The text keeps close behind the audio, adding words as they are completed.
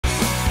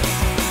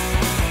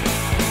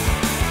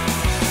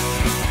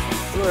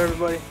Hello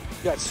everybody,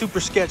 got super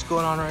sketch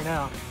going on right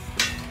now.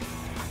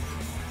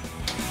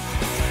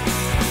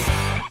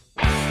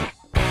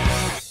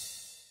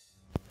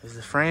 As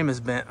the frame is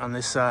bent on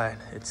this side,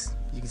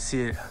 you can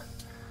see it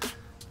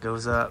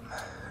goes up,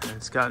 and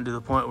it's gotten to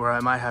the point where I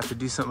might have to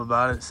do something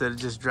about it instead of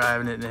just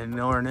driving it and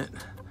ignoring it,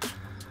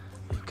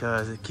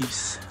 because it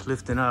keeps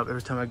lifting up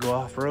every time I go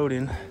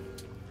off-roading.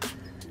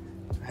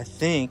 I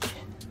think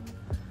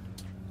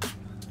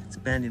it's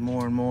bending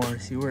more and more.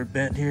 See where it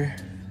bent here?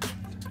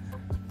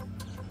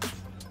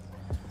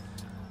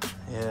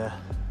 Yeah.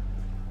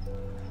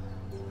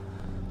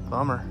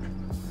 Bummer.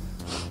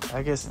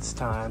 I guess it's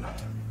time.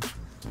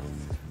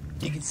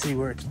 You can see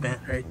where it's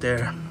bent right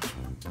there.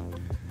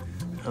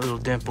 A little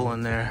dimple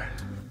in there.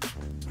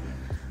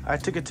 I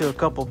took it to a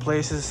couple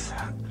places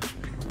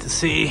to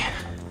see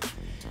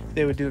if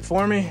they would do it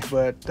for me,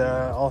 but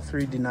all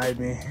three denied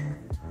me.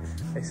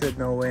 They said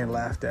no way and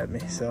laughed at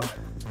me. So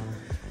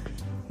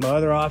my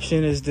other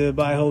option is to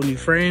buy a whole new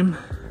frame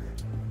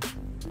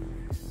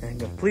and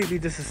completely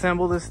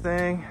disassemble this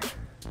thing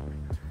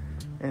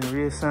and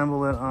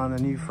reassemble it on a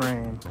new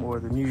frame,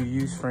 or the new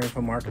used frame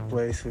from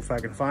Marketplace if I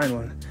can find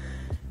one,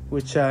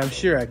 which I'm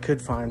sure I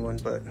could find one,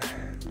 but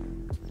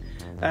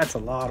that's a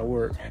lot of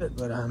work.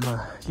 But I'm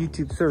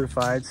YouTube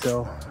certified,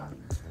 so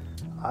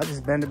I'll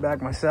just bend it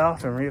back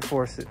myself and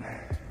reinforce it.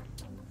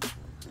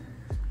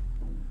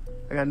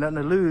 I got nothing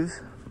to lose.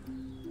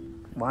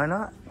 Why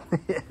not?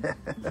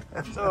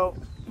 So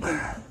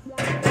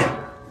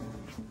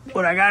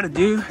what I gotta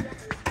do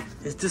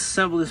is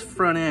disassemble this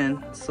front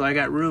end so I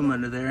got room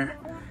under there,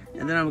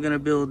 and then I'm gonna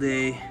build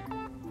a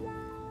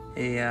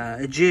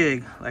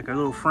jig, like a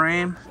little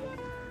frame,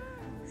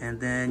 and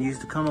then use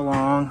the come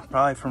along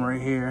probably from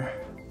right here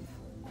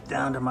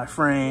down to my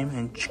frame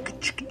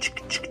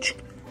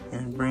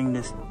and bring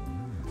this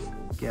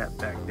gap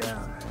back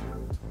down.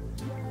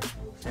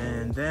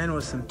 And then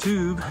with some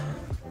tube,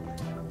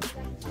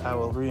 I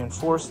will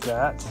reinforce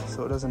that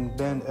so it doesn't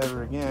bend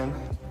ever again.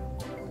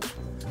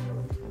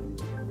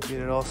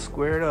 Get it all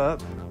squared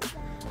up,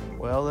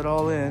 weld it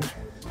all in,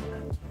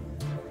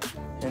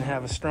 and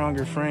have a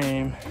stronger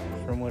frame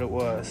from what it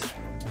was,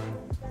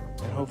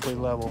 and hopefully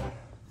level.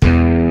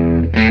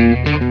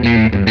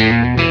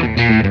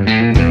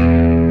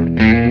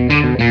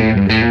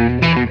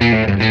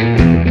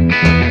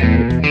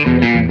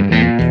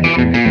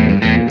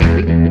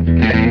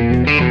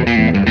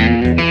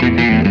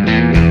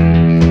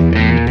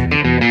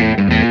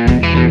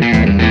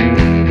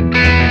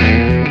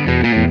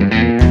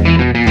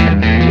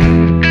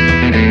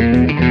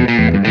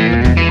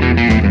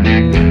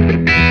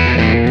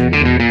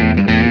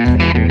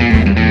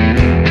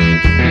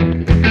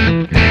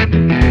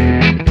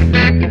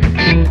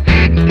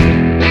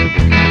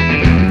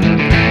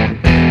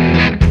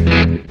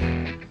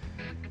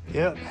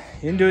 Yep,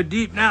 into it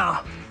deep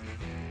now.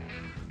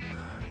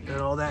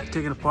 Got all that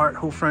taken apart,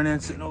 whole front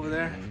end sitting over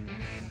there.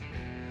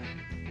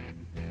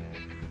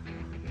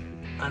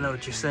 I know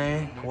what you're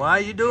saying. Why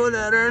are you doing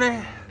that,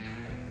 Ernie?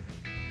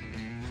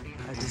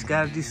 I just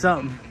gotta do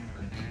something.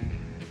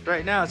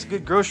 Right now, it's a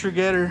good grocery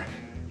getter.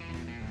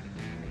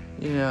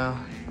 You know,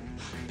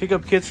 pick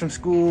up kids from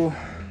school,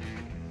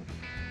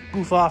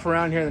 goof off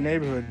around here in the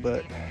neighborhood,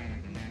 but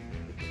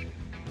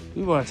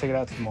we want to take it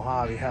out to the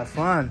Mojave, have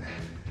fun.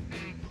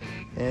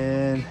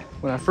 And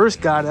when I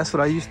first got it, that's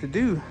what I used to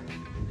do.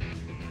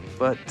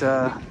 But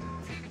that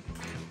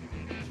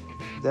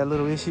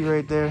little issue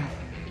right there,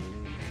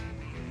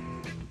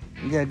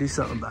 you gotta do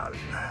something about it.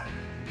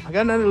 I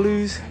got nothing to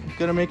lose.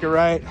 Gonna make it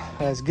right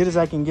as good as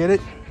I can get it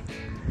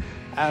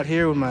out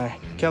here with my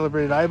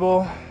calibrated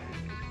eyeball.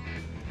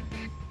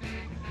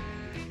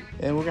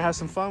 And we're gonna have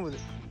some fun with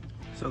it.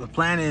 So the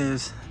plan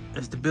is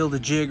to build a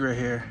jig right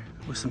here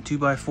with some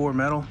 2x4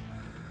 metal,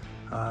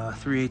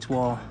 3/8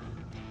 wall.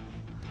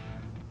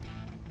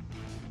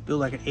 Build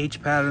like an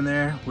H pattern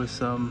there with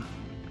some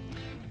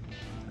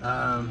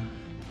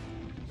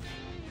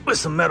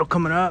metal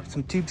coming up,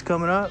 some tubes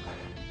coming up.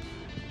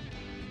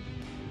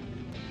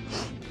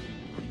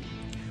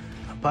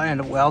 I'll probably end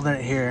up welding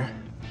it here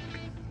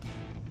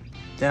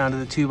down to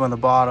the tube on the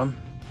bottom,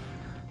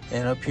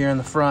 and up here in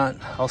the front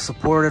I'll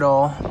support it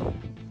all,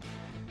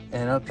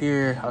 and up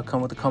here I'll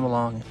come with the come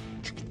along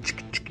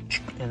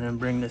and then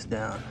bring this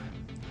down.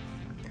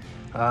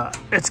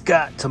 It's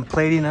got some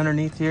plating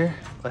underneath here,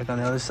 like on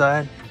the other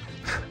side,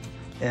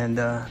 and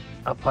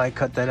I'll probably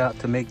cut that out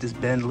to make this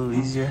bend a little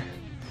easier.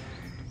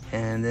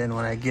 And then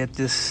when I get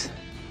this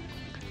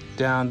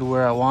down to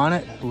where I want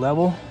it,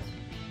 level,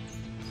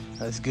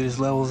 as good as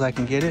level as I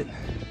can get it,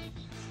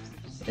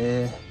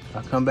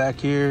 I'll come back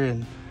here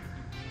and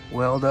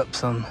weld up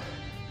some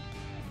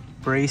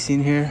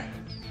bracing here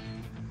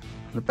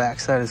on the back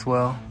side as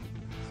well,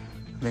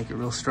 make it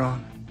real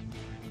strong.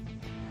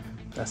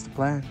 That's the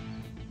plan.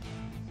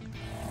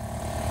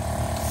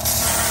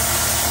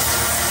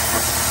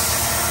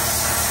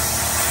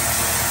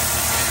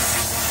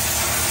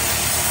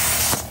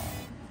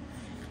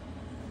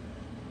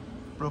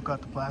 Broke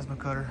out the plasma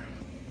cutter.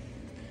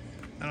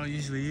 I don't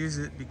usually use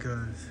it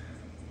because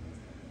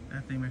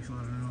that thing makes a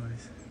lot of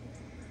noise.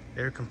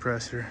 air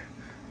compressor.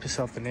 Piss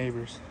off the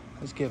neighbors.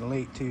 It's getting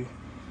late too.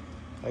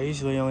 I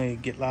usually only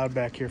get loud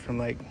back here from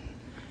like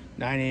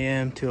 9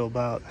 a.m. till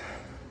about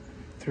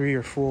 3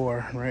 or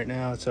 4. Right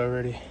now it's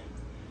already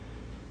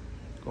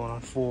going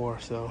on 4,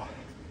 so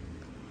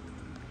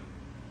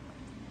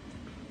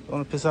don't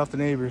want to piss off the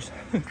neighbors.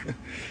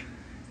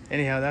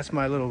 Anyhow, that's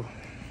my little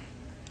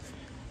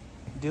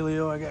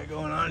dealio I got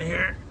going on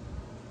here.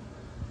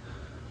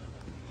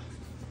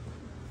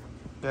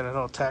 Got it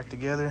all tacked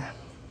together.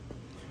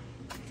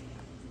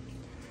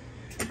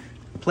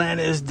 Plan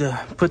is to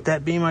put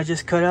that beam I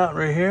just cut out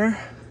right here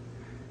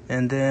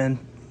and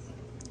then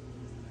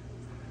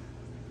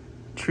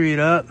tree it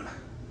up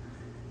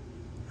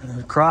and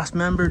then cross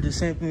member, do the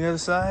same thing the other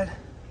side.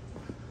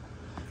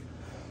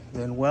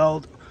 Then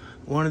weld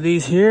one of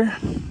these here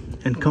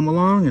and come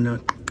along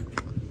and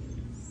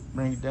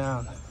bring it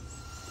down.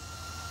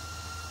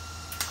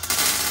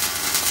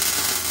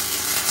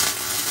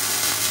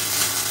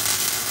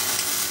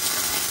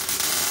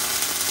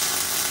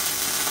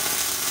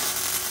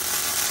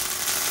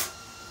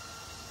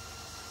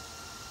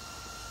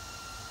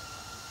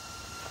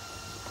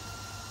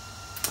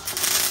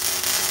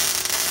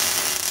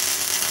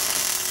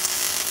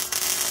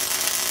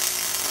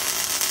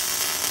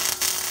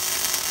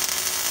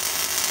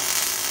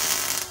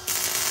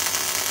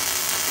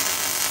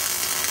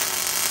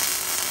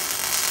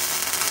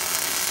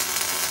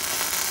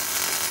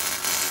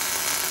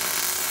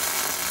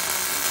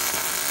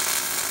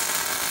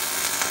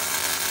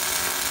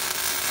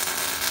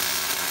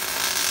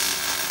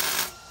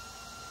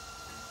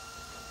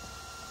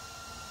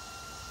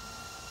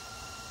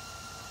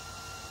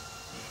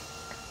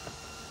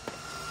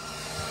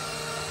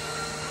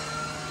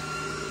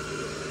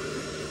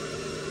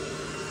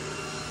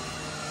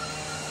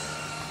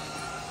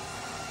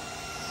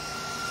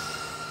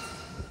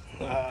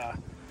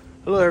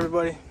 Hello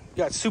everybody,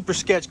 got super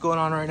sketch going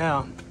on right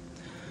now.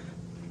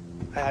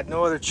 I had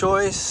no other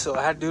choice, so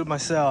I had to do it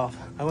myself.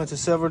 I went to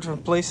several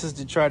different places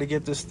to try to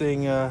get this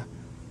thing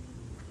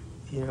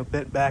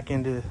bent back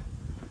into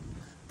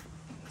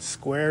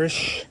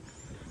squarish,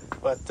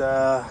 but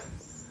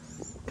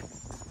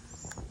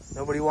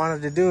nobody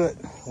wanted to do it.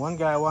 One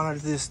guy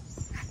wanted this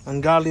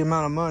ungodly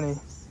amount of money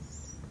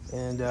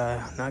and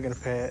not gonna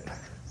pay it.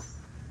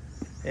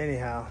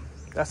 Anyhow,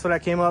 that's what I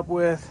came up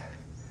with.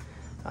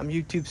 I'm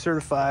YouTube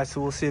certified, so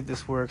we'll see if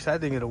this works. I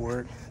think it'll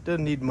work.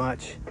 Doesn't need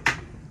much.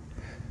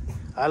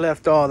 I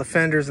left all the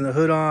fenders and the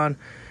hood on,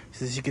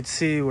 so as you can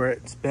see where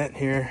it's bent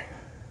here.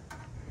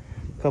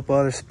 A couple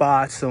other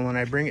spots, so when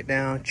I bring it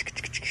down,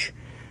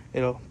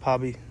 it'll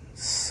probably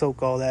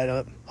soak all that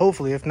up.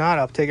 Hopefully, if not,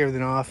 I'll take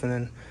everything off and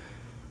then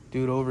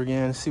do it over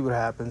again, see what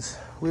happens.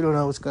 We don't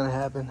know what's gonna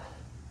happen.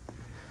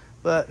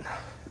 But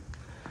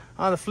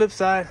on the flip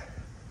side,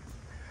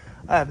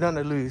 I have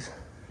nothing to lose.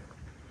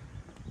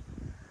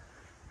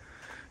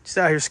 Just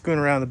out here screwing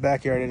around the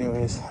backyard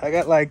anyways. I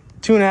got like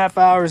 2.5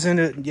 hours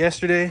into it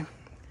yesterday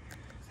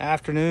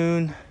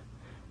afternoon.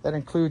 That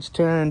includes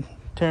tearing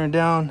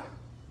down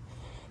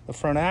the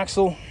front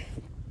axle.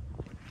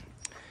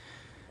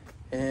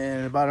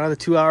 And about another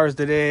 2 hours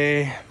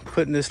today,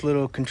 putting this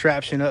little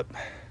contraption up.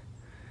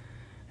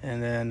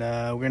 And then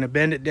we're gonna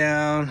bend it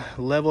down,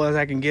 level as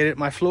I can get it.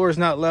 My floor is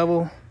not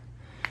level.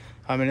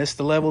 I mean, it's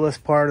the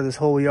levelest part of this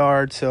whole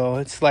yard, so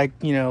it's like,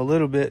 you know, a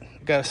little bit,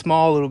 got a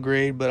small little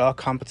grade, but I'll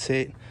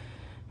compensate.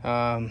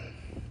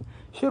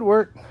 Should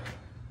work.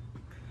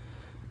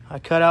 I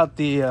cut out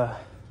the, I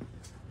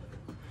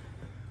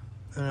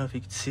don't know if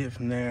you can see it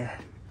from there.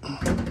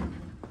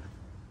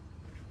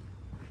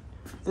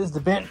 This is the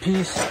bent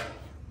piece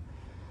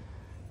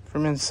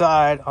from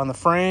inside on the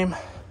frame.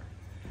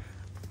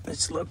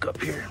 Let's look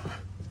up here.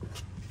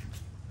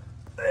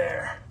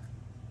 There.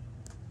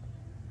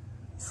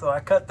 So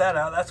I cut that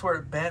out. That's where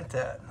it bent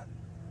at.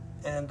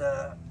 And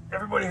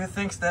everybody who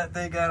thinks that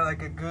they got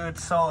like a good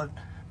solid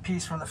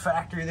piece from the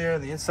factory there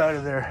on the inside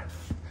of their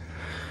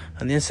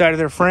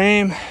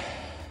frame,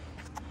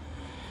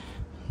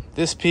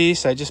 this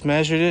piece I just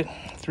measured it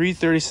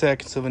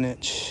 3/32 of an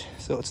inch,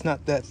 so it's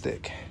not that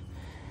thick.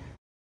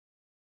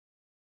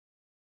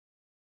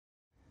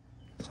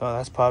 So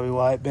that's probably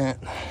why it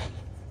bent.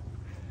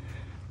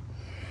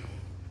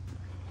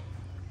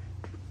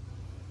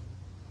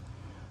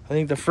 I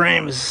think the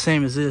frame is the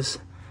same as this,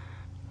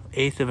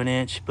 1/8 of an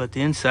inch, but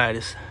the inside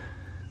is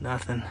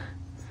nothing.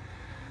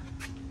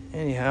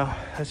 Anyhow,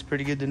 that's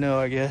pretty good to know,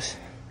 I guess.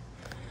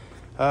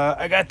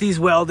 I got these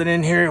welded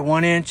in here at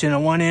 1 inch and a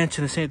 1 inch,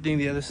 and the same thing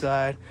the other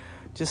side,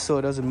 just so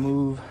it doesn't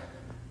move.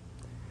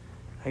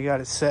 I got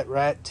it set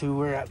right to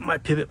where my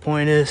pivot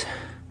point is.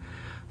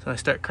 So I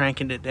start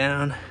cranking it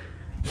down,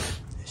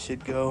 it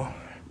should go.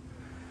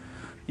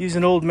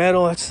 Using old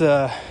metal, it's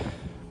the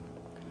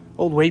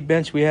old weight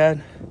bench we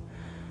had,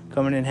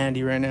 coming in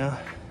handy right now.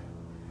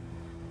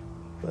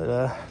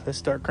 But let's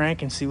start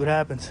cranking, see what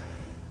happens.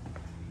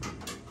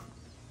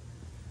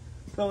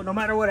 So no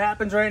matter what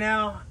happens right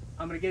now,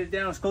 I'm gonna get it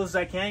down as close as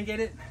I can get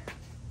it.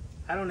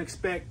 I don't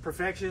expect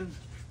perfection,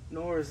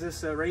 nor is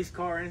this a race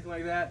car or anything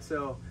like that.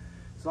 So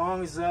as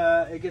long as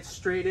it gets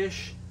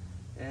straight-ish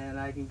and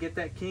I can get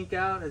that kink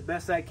out as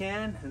best I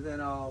can, and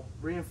then I'll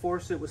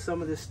reinforce it with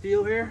some of this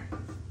steel here.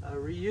 I'll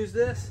reuse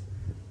this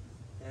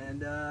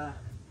and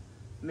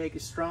make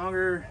it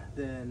stronger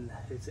than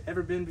it's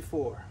ever been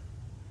before.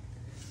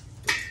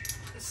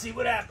 Let's see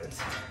what happens.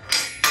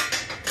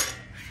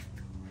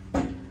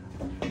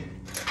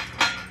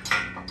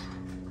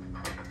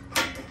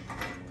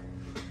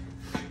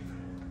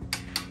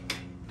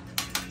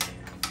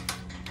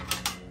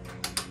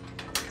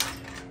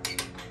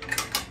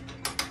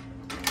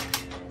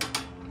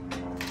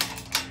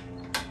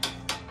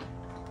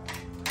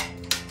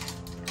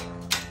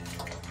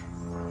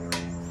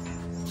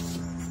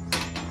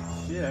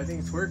 Yeah, I think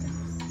it's working.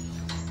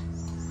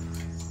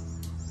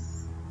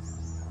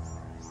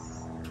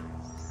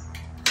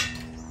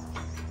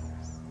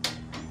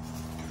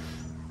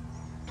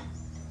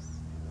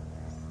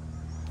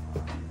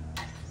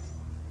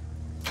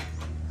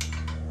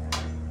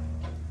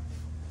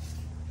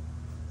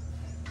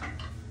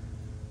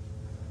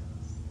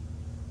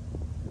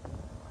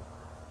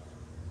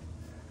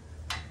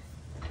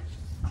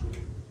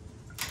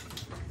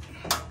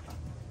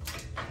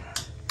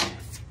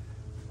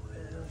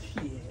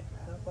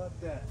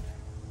 That.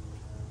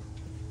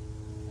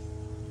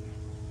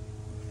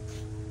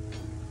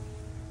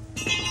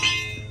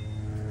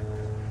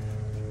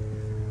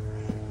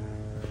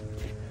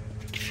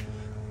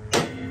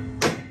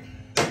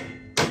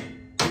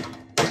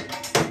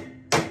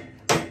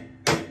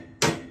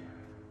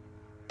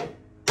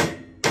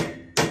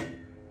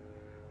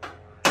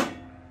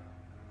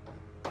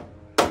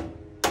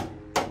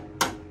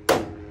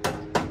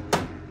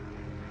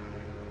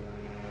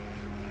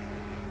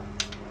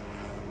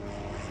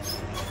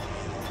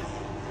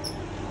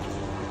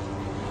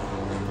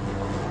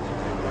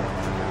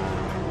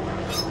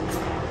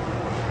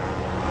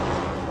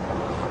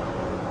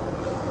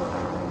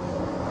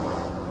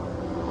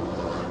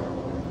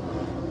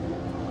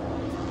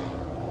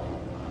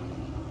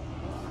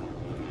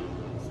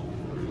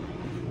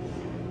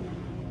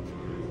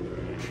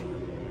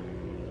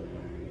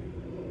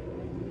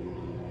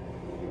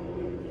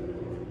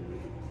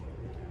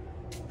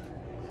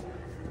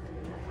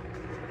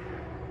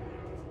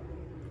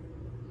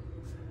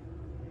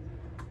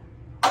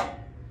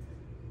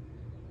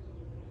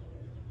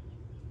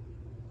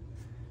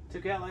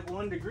 Took out like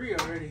 1 degree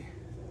already.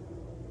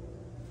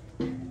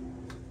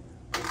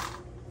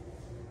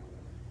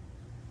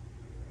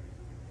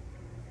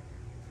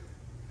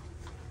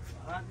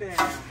 Hot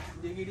damn,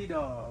 diggity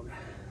dog.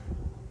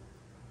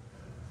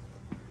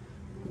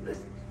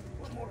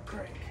 One more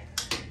crank.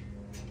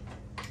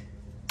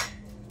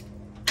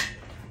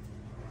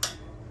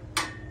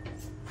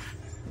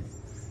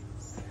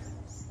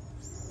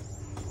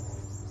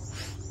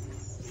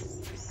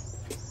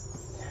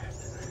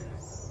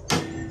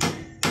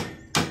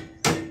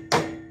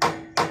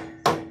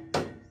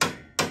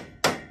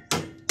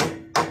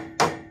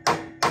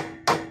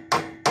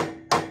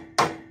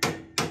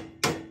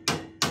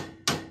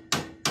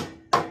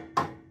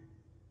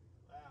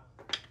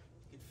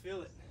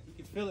 Feel it. You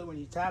can feel it when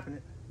you're tapping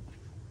it.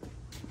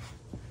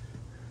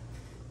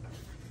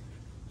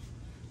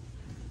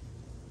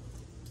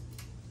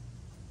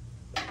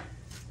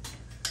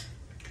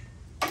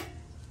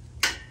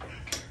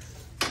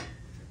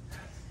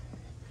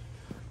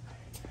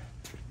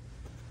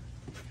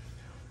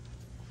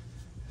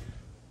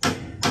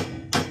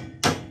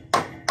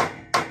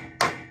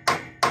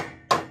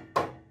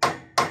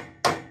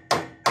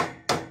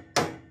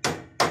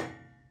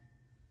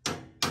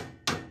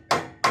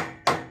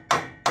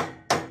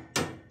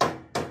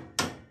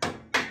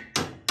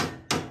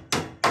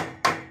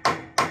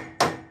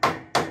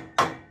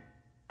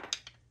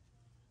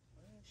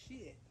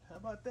 Shit, how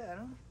about that,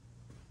 huh?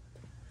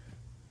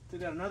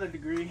 Took out another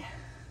degree.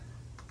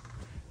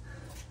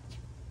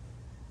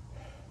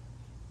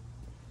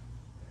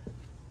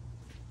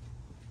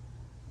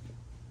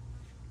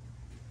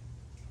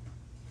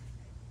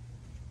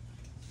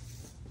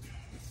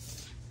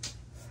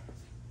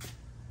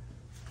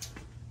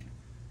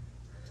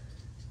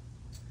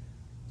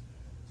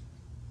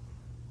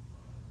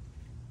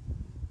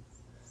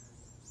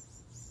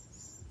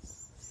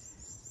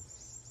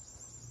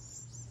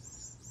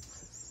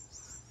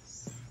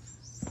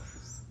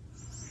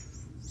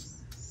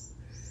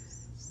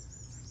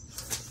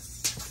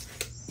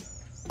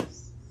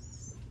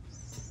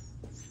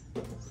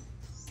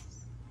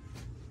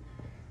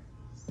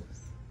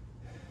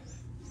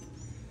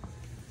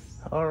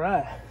 All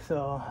right,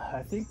 so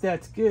I think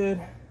that's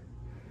good.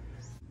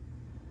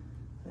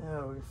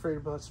 Now we're afraid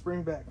about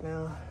spring back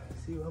now.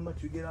 See how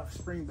much we get off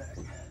spring back.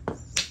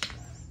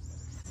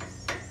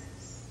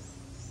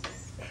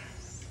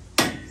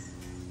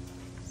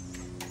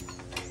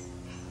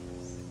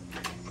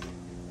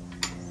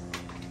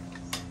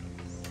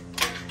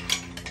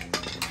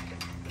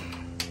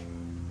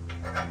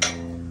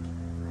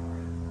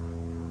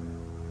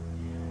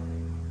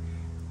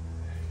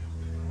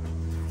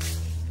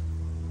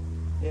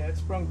 Yeah, it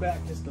sprung back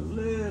just a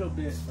little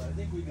bit, but I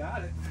think we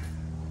got it.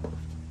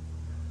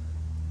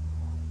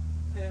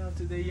 Down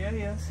to the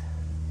yes.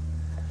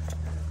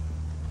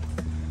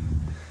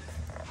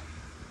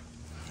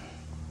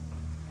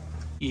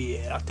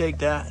 Yeah, I'll take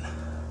that.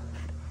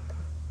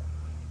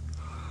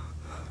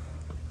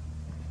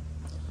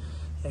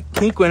 That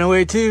kink went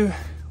away too.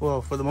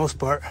 Well, for the most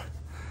part.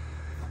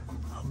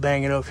 I'll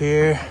bang it up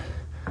here.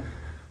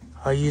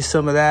 I'll use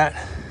some of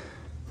that.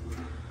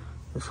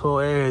 This whole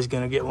area is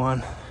gonna get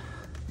one.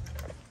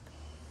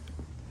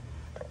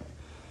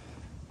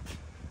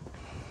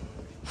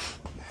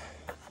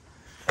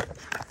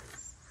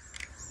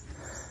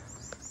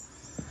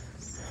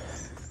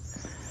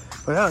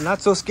 Well,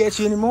 not so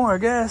sketchy anymore, I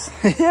guess.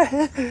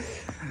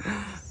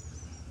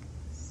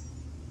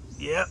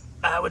 Yep,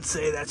 I would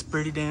say that's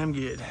pretty damn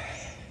good.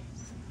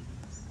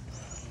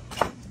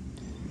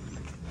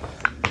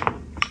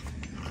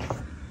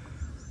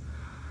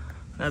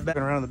 Not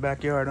backing around the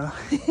backyard, huh?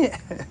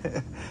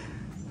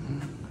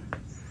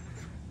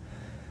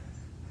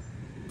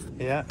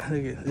 Yeah,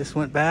 look at this,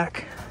 went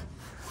back.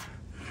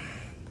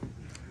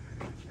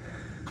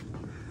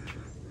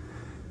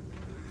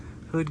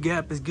 Hood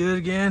gap is good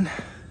again.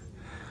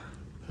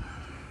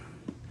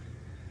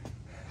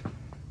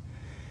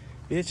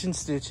 Itching,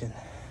 stitching.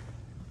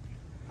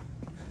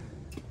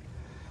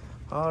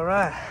 All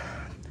right,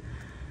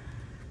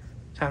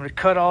 time to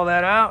cut all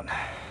that out.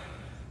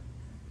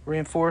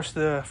 Reinforce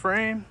the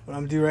frame. What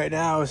I'm gonna do right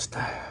now is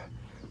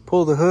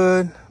pull the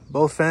hood,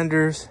 both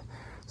fenders,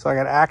 so I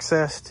got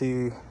access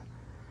to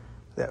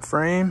that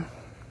frame.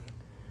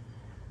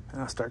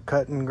 And I'll start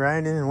cutting,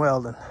 grinding, and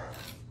welding.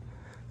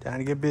 Time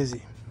to get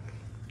busy.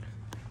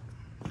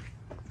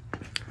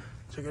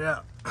 Check it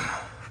out.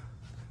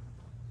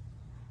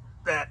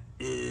 That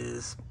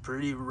is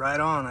pretty right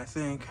on, I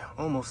think.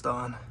 Almost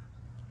on.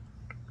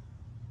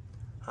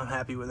 I'm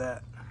happy with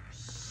that.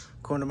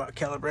 According to my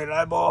calibrated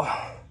eyeball,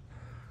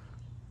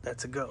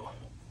 that's a go.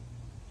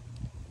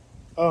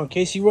 Oh, in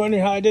case you're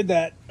wondering how I did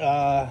that,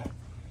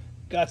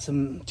 got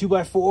some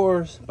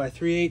 2x4s by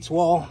 3/8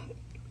 wall.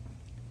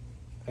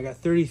 I got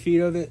 30 feet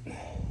of it,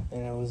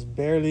 and it was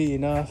barely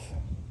enough.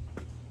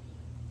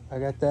 I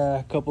got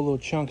a couple little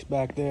chunks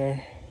back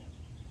there.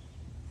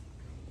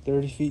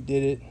 30 feet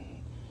did it.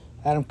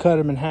 I had them cut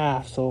them in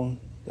half, so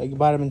I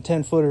bought them in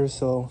 10 footers,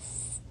 so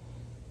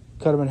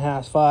cut them in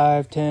half,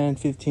 5, 10,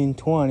 15,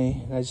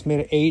 20. And I just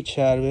made an H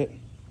out of it.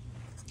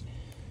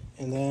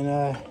 And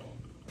then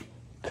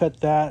cut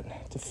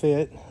that to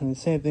fit, and the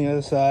same thing the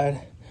other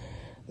side.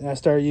 Then I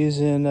started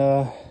using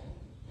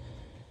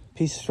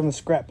pieces from the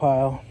scrap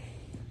pile,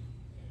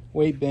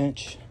 weight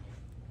bench.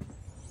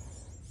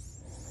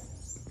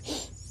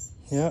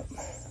 Yep.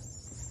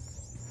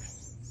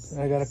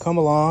 I got a come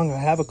along. I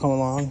have a come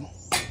along.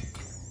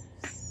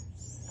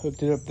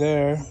 Hooked it up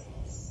there.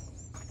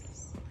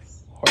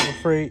 Harbor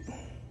Freight.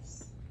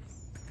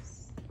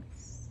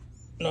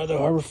 Another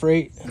Harbor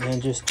Freight, and then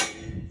just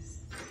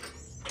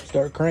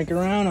start cranking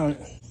around on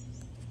it.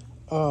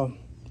 And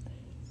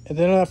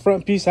then on that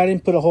front piece, I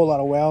didn't put a whole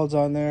lot of welds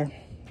on there.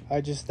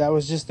 That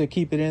was just to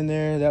keep it in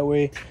there. That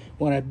way,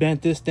 when I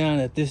bent this down,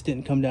 that this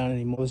didn't come down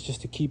anymore. It was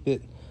just to keep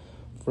it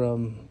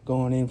from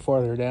going in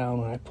farther down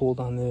when I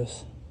pulled on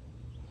this.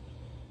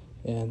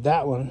 And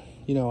that one,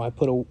 you know, I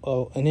put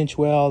an inch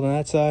weld on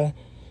that side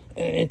and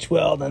an inch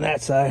weld on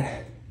that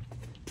side.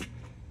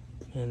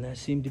 And that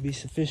seemed to be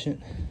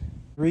sufficient.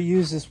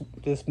 Reuse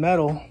this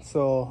metal,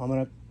 so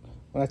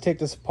when I take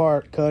this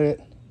apart, cut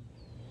it,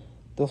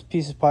 those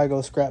pieces probably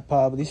go scrap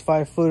pile, but these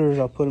 5 footers,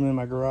 I'll put them in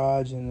my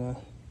garage and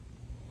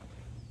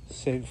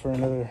save it for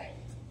another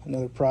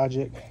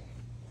project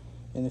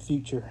in the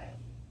future.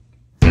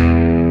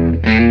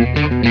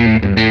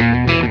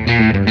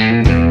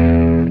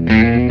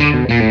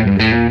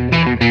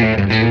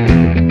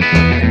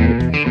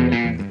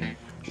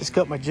 Just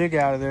cut my jig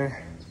out of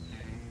there.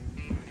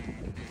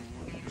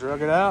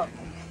 Drug it out.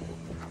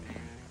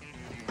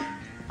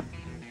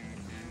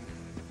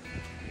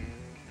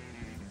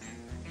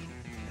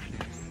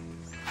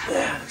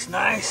 Yeah, looks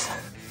nice.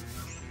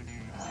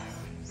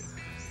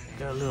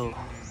 Got a little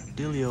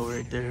dealio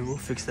right there. We'll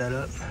fix that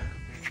up.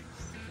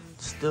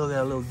 Still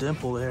got a little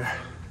dimple there.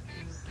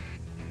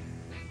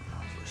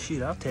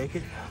 Shoot, I'll take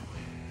it.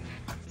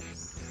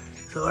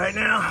 So right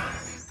now,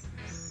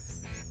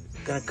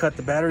 gonna cut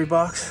the battery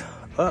box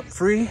up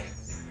free,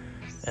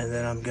 and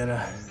then I'm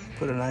gonna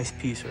put a nice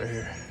piece right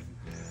here.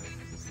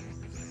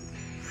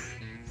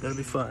 Gonna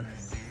be fun.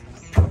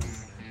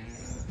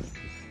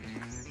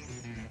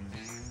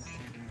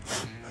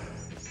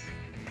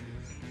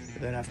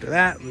 Then after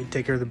that, we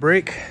take care of the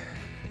brake.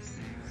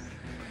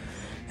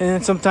 And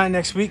then sometime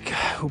next week,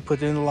 we'll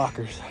put it in the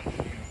lockers.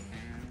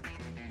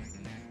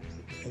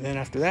 And then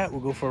after that,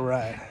 we'll go for a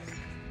ride.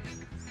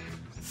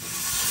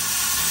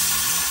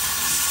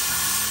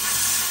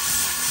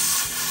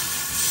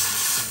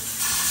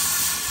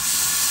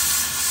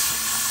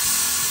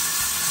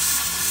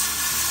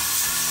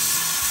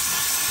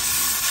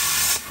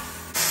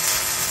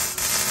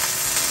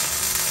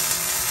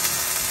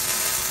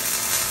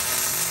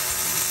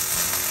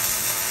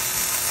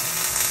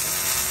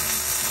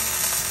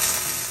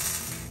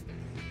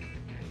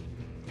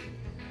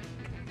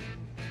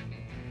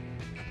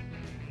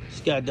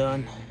 Got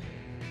done.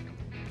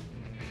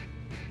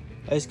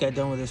 I just got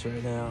done with this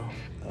right now.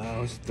 I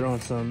was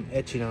throwing some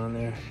etching on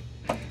there.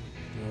 And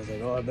I was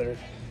like, oh, I better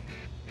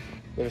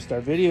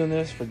start videoing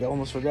this.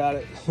 Almost forgot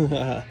it.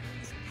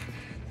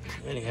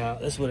 Anyhow,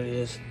 that's what it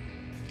is.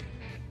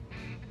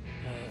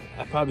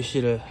 I probably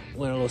should have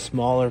went a little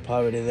smaller,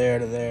 probably to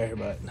there,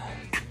 but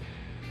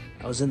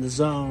I was in the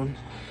zone.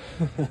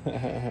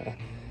 Yeah,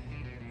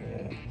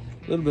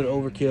 a little bit of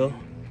overkill,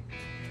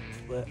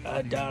 but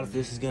I doubt if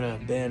this is gonna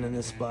bend in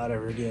this spot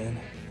ever again.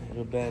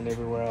 It'll bend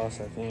everywhere else,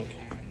 I think.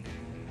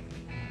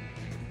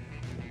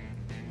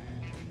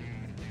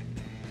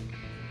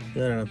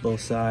 Got it on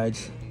both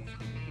sides.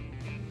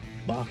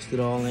 Boxed it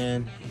all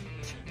in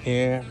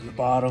here on the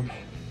bottom.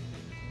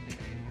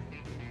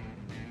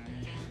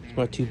 It's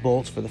my 2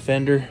 bolts for the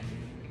fender.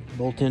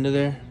 Bolt into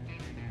there.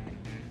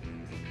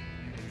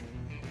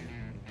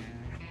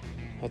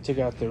 I took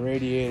out the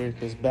radiator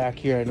because back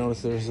here I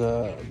noticed there's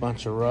a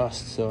bunch of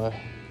rust, so I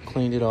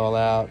cleaned it all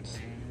out.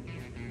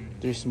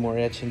 Threw some more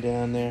etching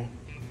down there.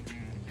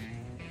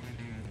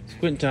 It's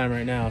quitting time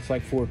right now. It's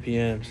like 4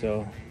 p.m.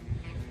 so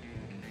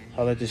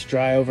I'll let this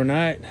dry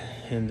overnight,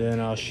 and then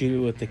I'll shoot it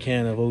with the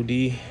can of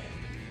OD.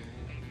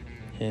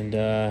 And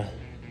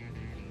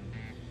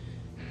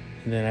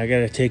then I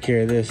gotta take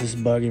care of this. This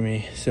is bugging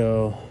me.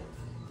 So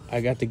I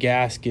got the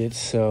gaskets,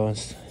 so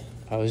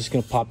I was just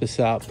gonna pop this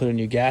out, put a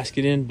new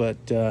gasket in,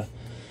 but I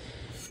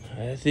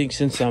think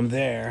since I'm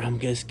there, I'm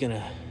just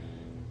gonna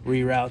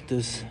reroute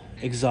this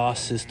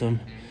exhaust system.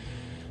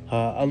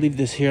 I'll leave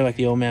this here like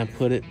the old man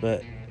put it,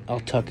 but I'll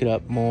tuck it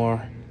up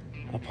more.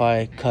 I'll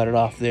probably cut it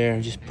off there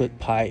and just put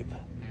pipe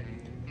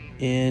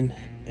in,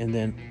 and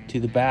then to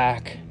the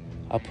back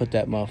I'll put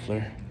that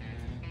muffler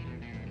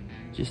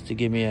just to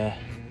give me a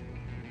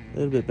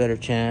little bit better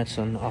chance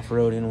on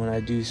off-roading when I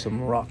do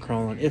some rock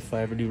crawling, if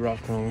I ever do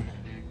rock crawling,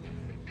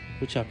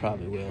 which I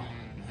probably will.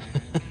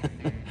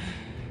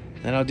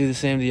 Then I'll do the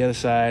same to the other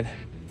side.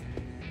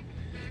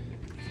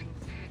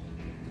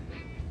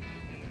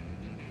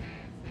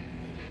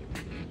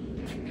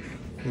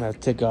 I'm gonna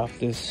take off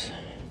this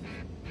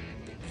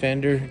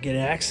fender, get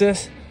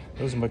access.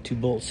 Those are my 2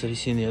 bolts that you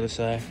see on the other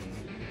side.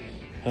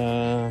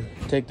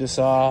 Take this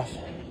off,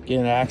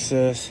 get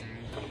access,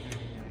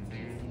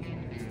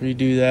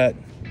 redo that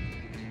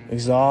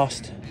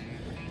exhaust.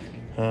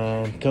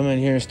 Come in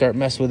here and start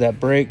messing with that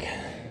brake.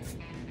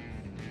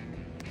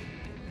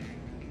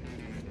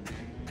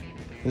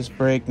 This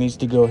brake needs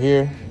to go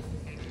here,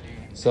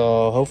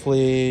 so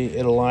hopefully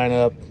it'll line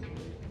up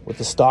with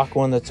the stock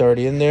one that's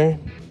already in there,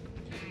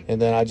 and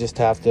then I just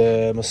have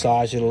to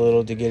massage it a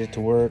little to get it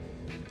to work.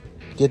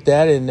 Get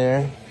that in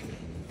there,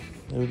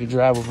 and we can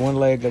drive with one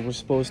leg like we're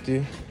supposed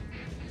to.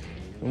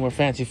 No more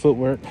fancy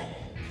footwork.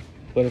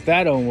 But if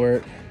that don't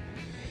work,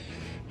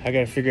 I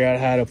gotta figure out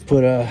how to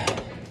put a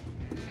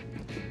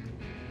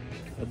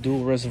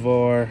dual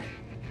reservoir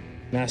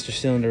master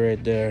cylinder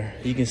right there.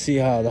 You can see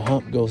how the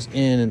hump goes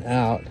in and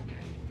out.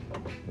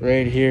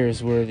 Right here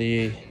is where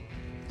the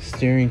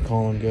steering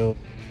column goes.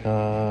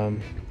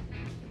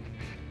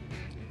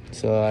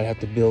 So I'd have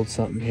to build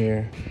something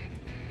here,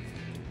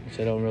 which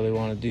I don't really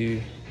want to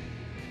do.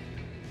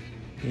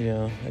 You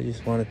know, I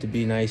just want it to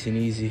be nice and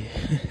easy.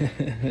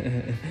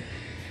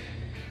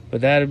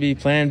 But that'll be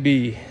plan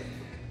B.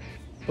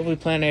 Hopefully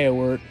plan A will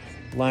work.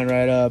 Line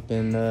right up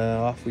and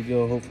off we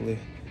go, hopefully.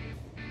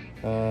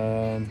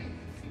 I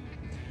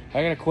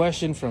got a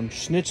question from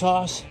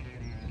Schnitzhaus.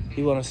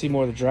 He want to see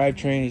more of the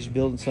drivetrain. He's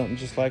building something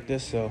just like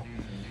this, so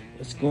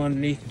let's go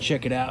underneath and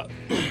check it out.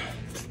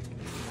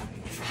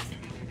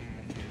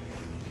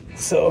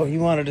 So he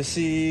wanted to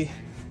see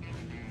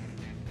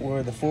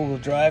where the 4-wheel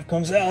drive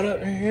comes out up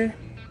right here,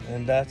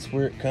 and that's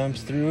where it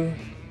comes through,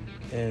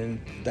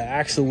 and the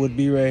axle would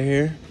be right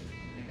here.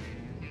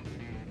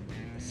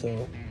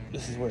 So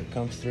this is where it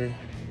comes through.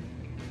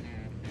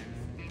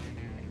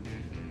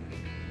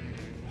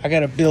 I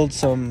gotta build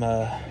some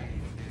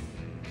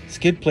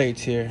skid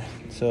plates here,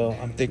 so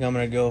I'm thinking I'm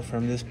gonna go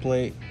from this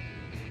plate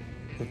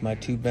with my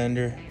 2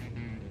 bender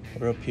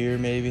or up here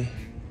maybe,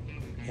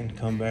 and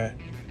come back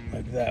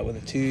like that with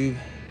a tube,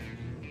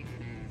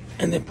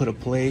 and then put a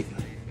plate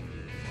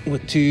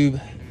with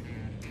tube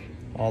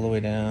all the way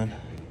down.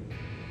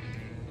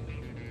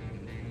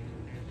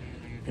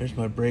 There's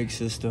my brake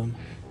system.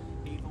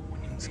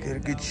 Let's get a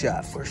good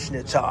shot for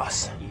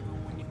Schnitzhaus.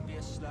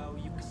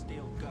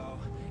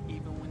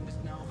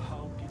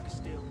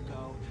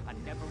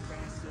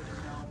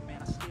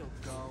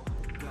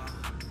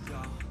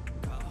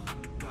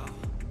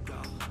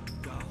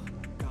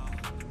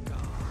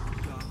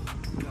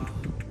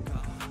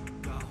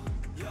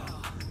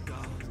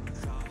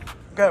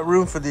 Got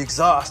room for the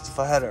exhaust if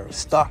I had a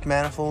stock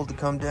manifold to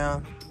come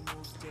down.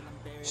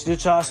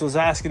 Schnitzhaus was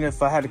asking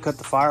if I had to cut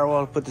the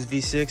firewall to put this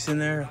V6 in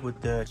there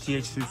with the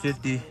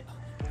Th350.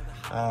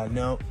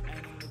 No,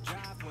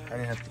 I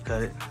didn't have to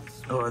cut it.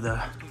 Or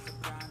the,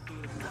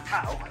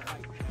 ow.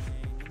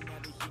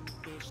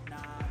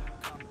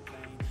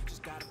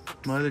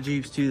 My other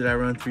Jeeps too that I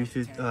run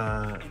 350,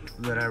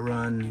 that I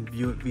run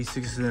Buick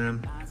V6s in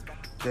them,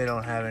 they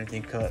don't have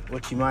anything cut.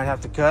 What you might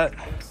have to cut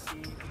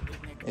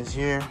is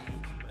here.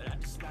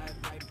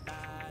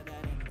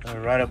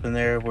 right up in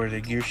there where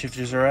the gear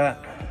shifters are at.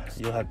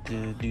 You'll have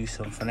to do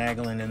some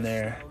finagling in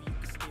there,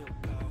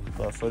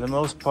 but for the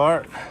most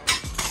part,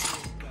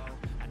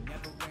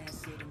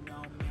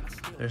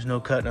 there's no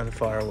cutting of the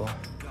firewall.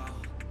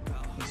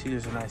 You see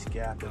there's a nice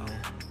gap in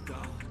there.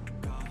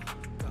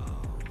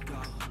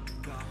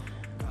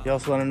 You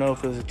also want to know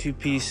if it was a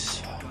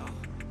two-piece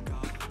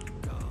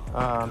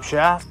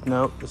shaft.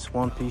 Nope, it's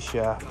one-piece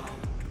shaft.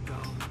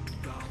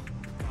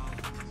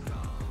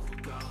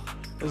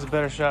 This is a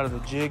better shot of the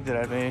jig that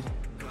I made.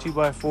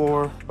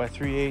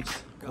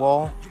 2x4x3/8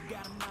 wall.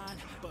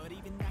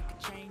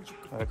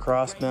 Got a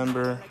cross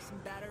member.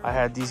 I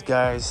had these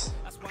guys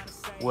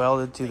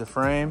welded to the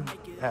frame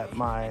at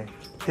my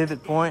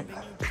pivot point.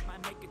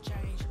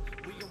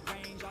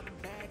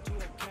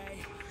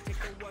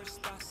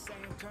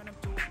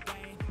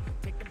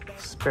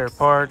 Spare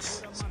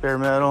parts, spare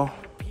metal.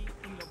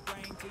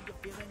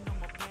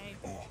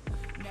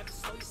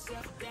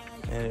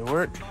 And it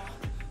worked.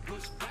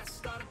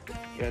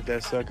 Got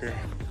that sucker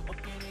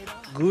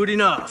good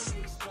enough.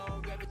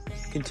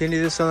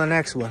 Continue this on the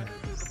next one.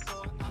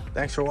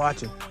 Thanks for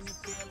watching.